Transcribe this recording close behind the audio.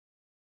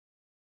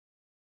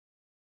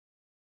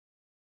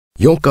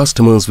your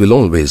customers will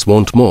always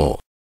want more.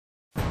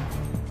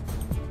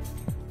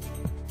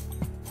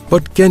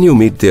 But can you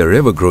meet their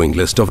ever-growing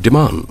list of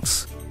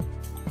demands?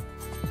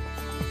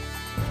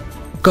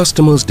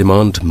 Customers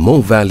demand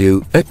more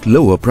value at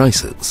lower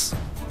prices.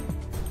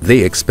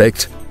 They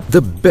expect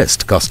the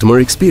best customer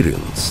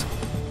experience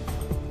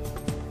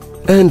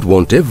and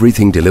want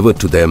everything delivered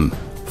to them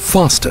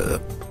faster.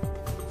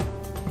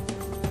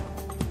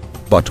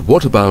 But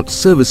what about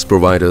service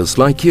providers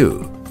like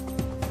you?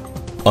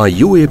 Are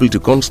you able to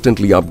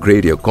constantly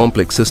upgrade your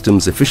complex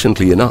systems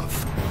efficiently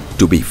enough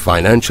to be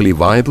financially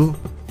viable?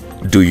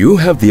 Do you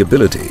have the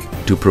ability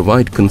to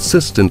provide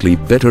consistently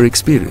better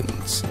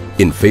experience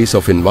in face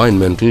of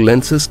environmental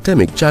and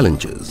systemic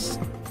challenges?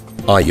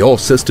 Are your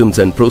systems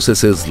and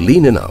processes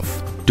lean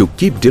enough to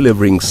keep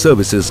delivering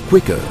services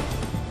quicker?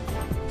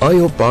 Are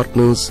your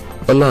partners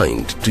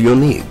aligned to your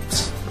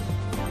needs?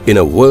 In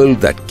a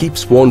world that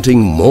keeps wanting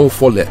more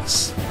for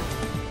less,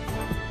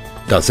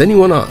 does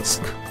anyone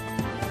ask,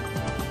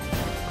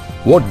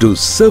 what do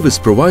service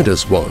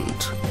providers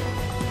want?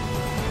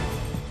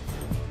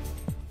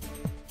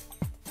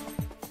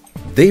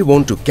 They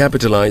want to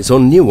capitalize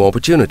on new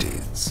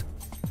opportunities,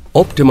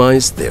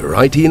 optimize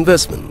their IT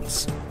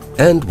investments,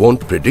 and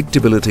want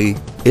predictability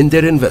in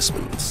their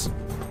investments.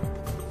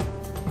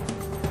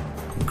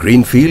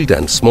 Greenfield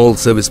and small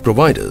service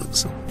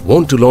providers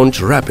want to launch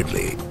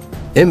rapidly.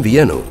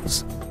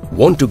 MVNOs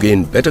want to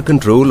gain better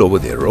control over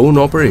their own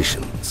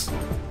operations.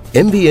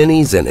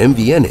 MVNEs and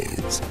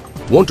MVNAs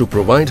want to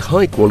provide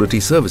high-quality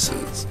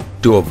services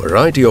to a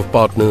variety of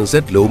partners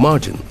at low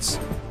margins.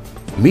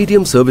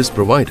 Medium service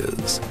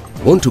providers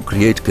want to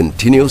create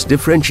continuous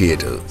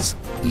differentiators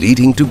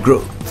leading to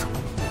growth.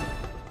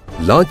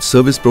 Large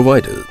service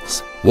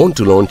providers want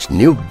to launch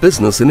new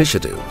business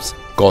initiatives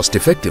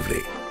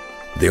cost-effectively.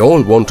 They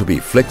all want to be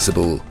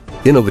flexible,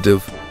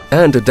 innovative,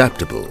 and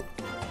adaptable.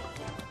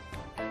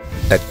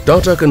 At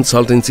Tata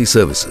Consultancy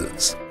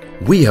Services,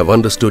 we have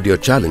understood your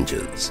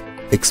challenges,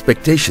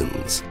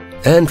 expectations,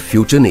 and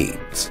future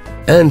needs,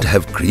 and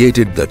have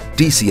created the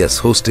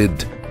TCS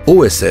Hosted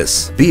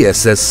OSS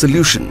BSS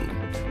Solution.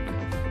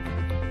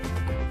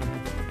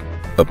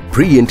 A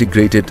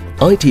pre-integrated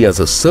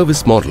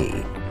IT-as-a-service model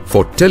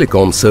for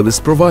telecom service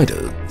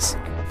providers.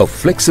 A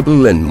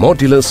flexible and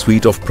modular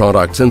suite of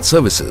products and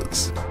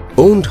services,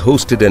 owned,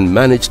 hosted and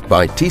managed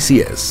by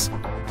TCS,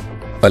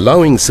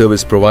 allowing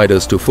service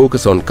providers to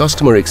focus on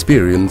customer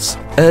experience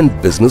and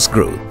business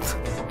growth.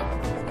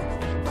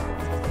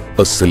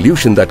 A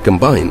solution that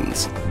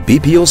combines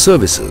BPO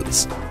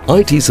services,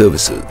 IT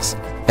services,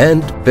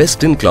 and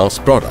best-in-class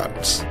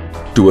products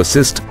to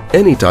assist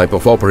any type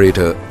of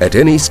operator at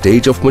any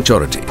stage of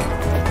maturity.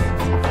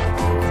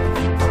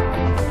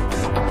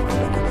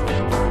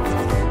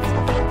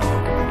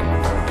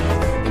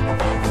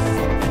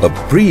 A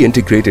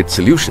pre-integrated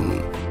solution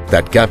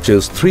that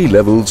captures 3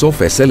 levels of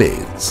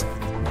SLAs: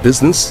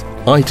 business,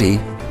 IT,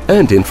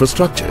 and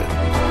infrastructure.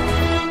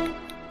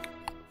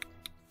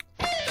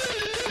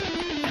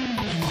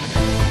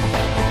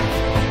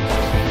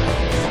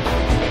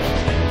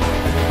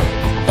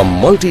 A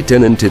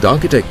multi-tenanted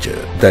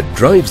architecture that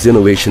drives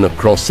innovation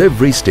across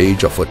every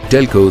stage of a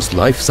telco's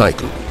life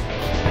cycle.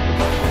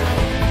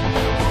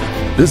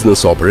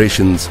 Business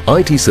operations,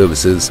 IT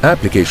services,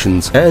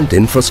 applications, and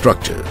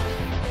infrastructure.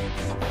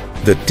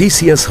 The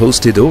TCS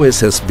Hosted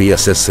OSS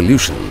BSS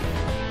Solution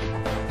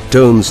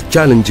turns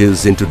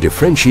challenges into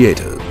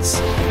differentiators.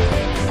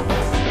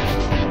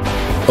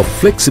 A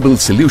flexible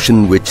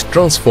solution which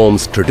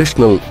transforms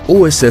traditional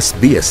OSS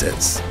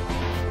BSS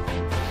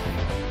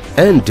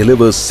and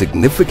delivers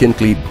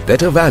significantly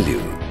better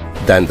value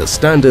than the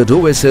standard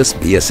OSS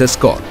BSS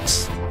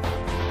COTS.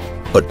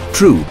 A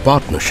true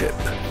partnership.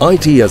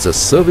 IT as a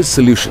service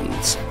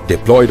solutions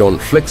deployed on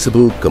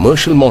flexible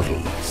commercial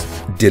models,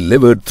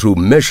 delivered through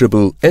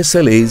measurable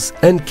SLAs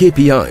and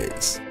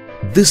KPIs.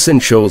 This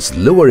ensures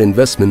lower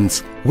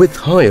investments with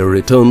higher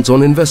returns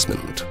on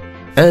investment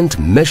and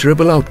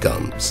measurable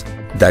outcomes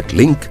that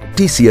link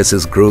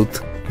TCS's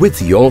growth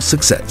with your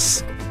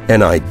success.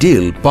 An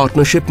ideal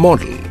partnership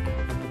model.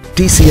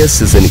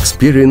 TCS is an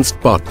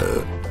experienced partner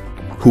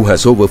who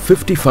has over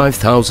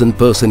 55,000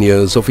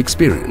 person-years of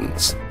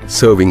experience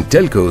serving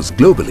telcos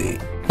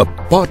globally. A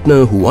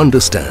partner who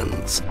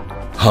understands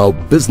how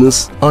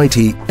business,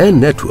 IT and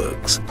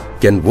networks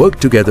can work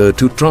together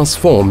to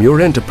transform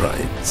your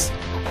enterprise.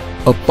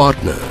 A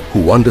partner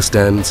who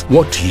understands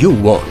what you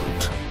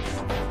want.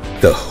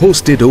 The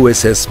Hosted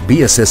OSS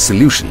BSS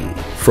Solution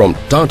from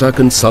Tata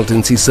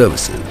Consultancy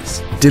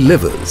Services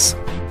delivers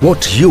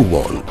what you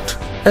want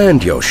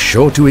and you're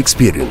sure to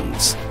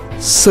experience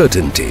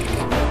certainty.